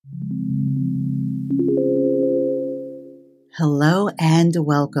Hello and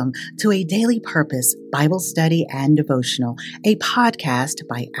welcome to A Daily Purpose Bible Study and Devotional, a podcast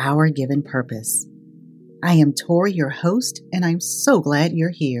by Our Given Purpose. I am Tori, your host, and I'm so glad you're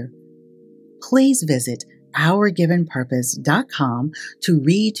here. Please visit OurGivenPurpose.com to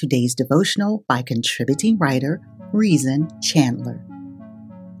read today's devotional by contributing writer Reason Chandler.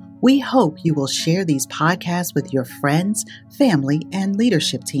 We hope you will share these podcasts with your friends, family, and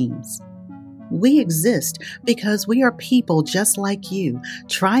leadership teams. We exist because we are people just like you,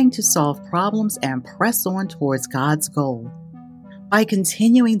 trying to solve problems and press on towards God's goal. By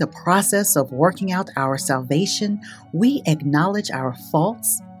continuing the process of working out our salvation, we acknowledge our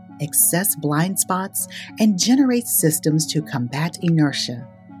faults, access blind spots, and generate systems to combat inertia.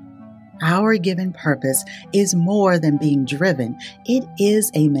 Our given purpose is more than being driven. It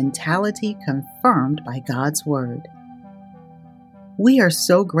is a mentality confirmed by God's Word. We are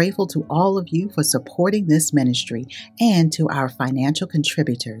so grateful to all of you for supporting this ministry and to our financial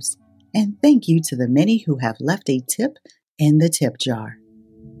contributors. And thank you to the many who have left a tip in the tip jar.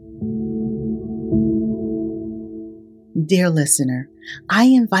 Dear listener, I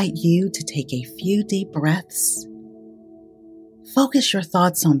invite you to take a few deep breaths. Focus your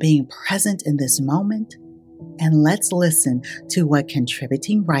thoughts on being present in this moment, and let's listen to what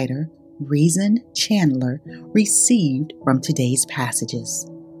contributing writer Reason Chandler received from today's passages.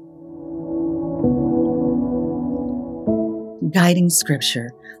 Guiding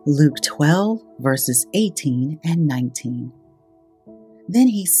Scripture, Luke 12, verses 18 and 19. Then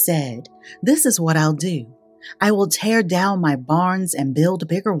he said, "This is what I'll do. I will tear down my barns and build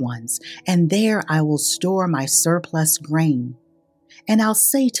bigger ones, and there I will store my surplus grain. And I'll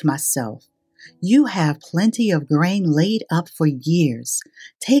say to myself, you have plenty of grain laid up for years.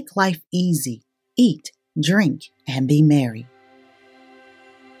 Take life easy, eat, drink, and be merry."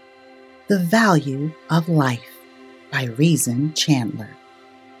 The Value of Life by Reason Chandler.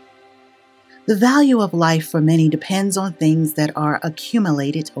 The value of life for many depends on things that are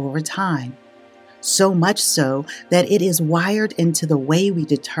accumulated over time. So much so that it is wired into the way we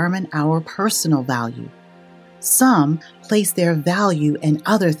determine our personal value. Some place their value in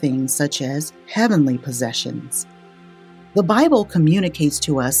other things such as heavenly possessions. The Bible communicates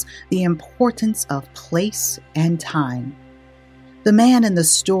to us the importance of place and time. The man in the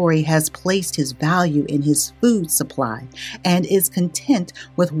story has placed his value in his food supply and is content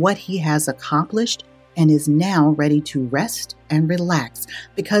with what he has accomplished and is now ready to rest and relax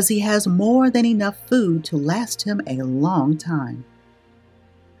because he has more than enough food to last him a long time.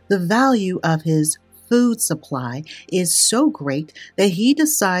 The value of his food supply is so great that he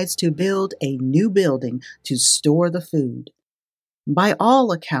decides to build a new building to store the food. By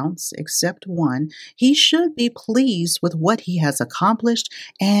all accounts, except one, he should be pleased with what he has accomplished,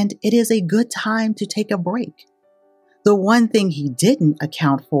 and it is a good time to take a break. The one thing he didn't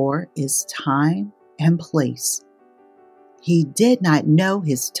account for is time and place. He did not know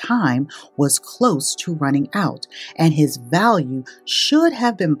his time was close to running out, and his value should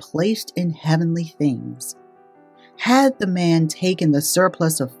have been placed in heavenly things. Had the man taken the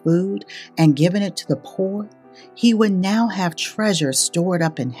surplus of food and given it to the poor, he would now have treasure stored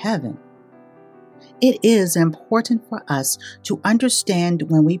up in heaven. It is important for us to understand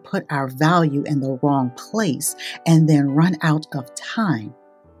when we put our value in the wrong place and then run out of time,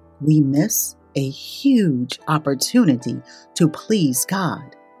 we miss a huge opportunity to please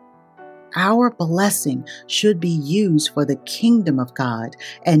God. Our blessing should be used for the kingdom of God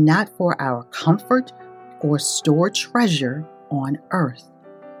and not for our comfort or stored treasure on earth.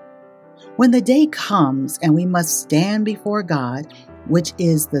 When the day comes and we must stand before God, which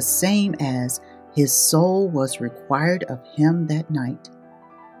is the same as his soul was required of him that night,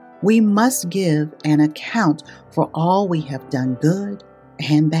 we must give an account for all we have done good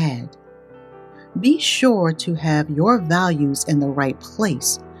and bad. Be sure to have your values in the right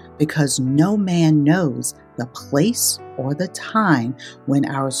place, because no man knows the place or the time when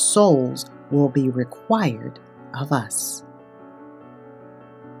our souls will be required of us.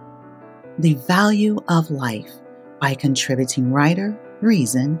 The Value of Life by contributing writer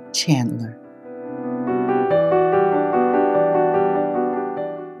Reason Chandler.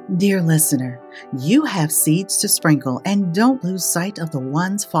 Dear listener, you have seeds to sprinkle, and don't lose sight of the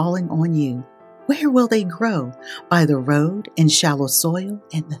ones falling on you. Where will they grow? By the road, in shallow soil,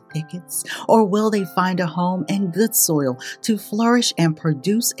 in the thickets? Or will they find a home in good soil to flourish and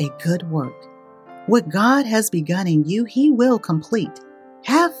produce a good work? What God has begun in you, He will complete.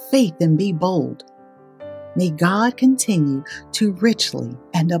 Have faith and be bold. May God continue to richly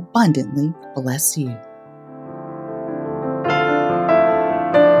and abundantly bless you.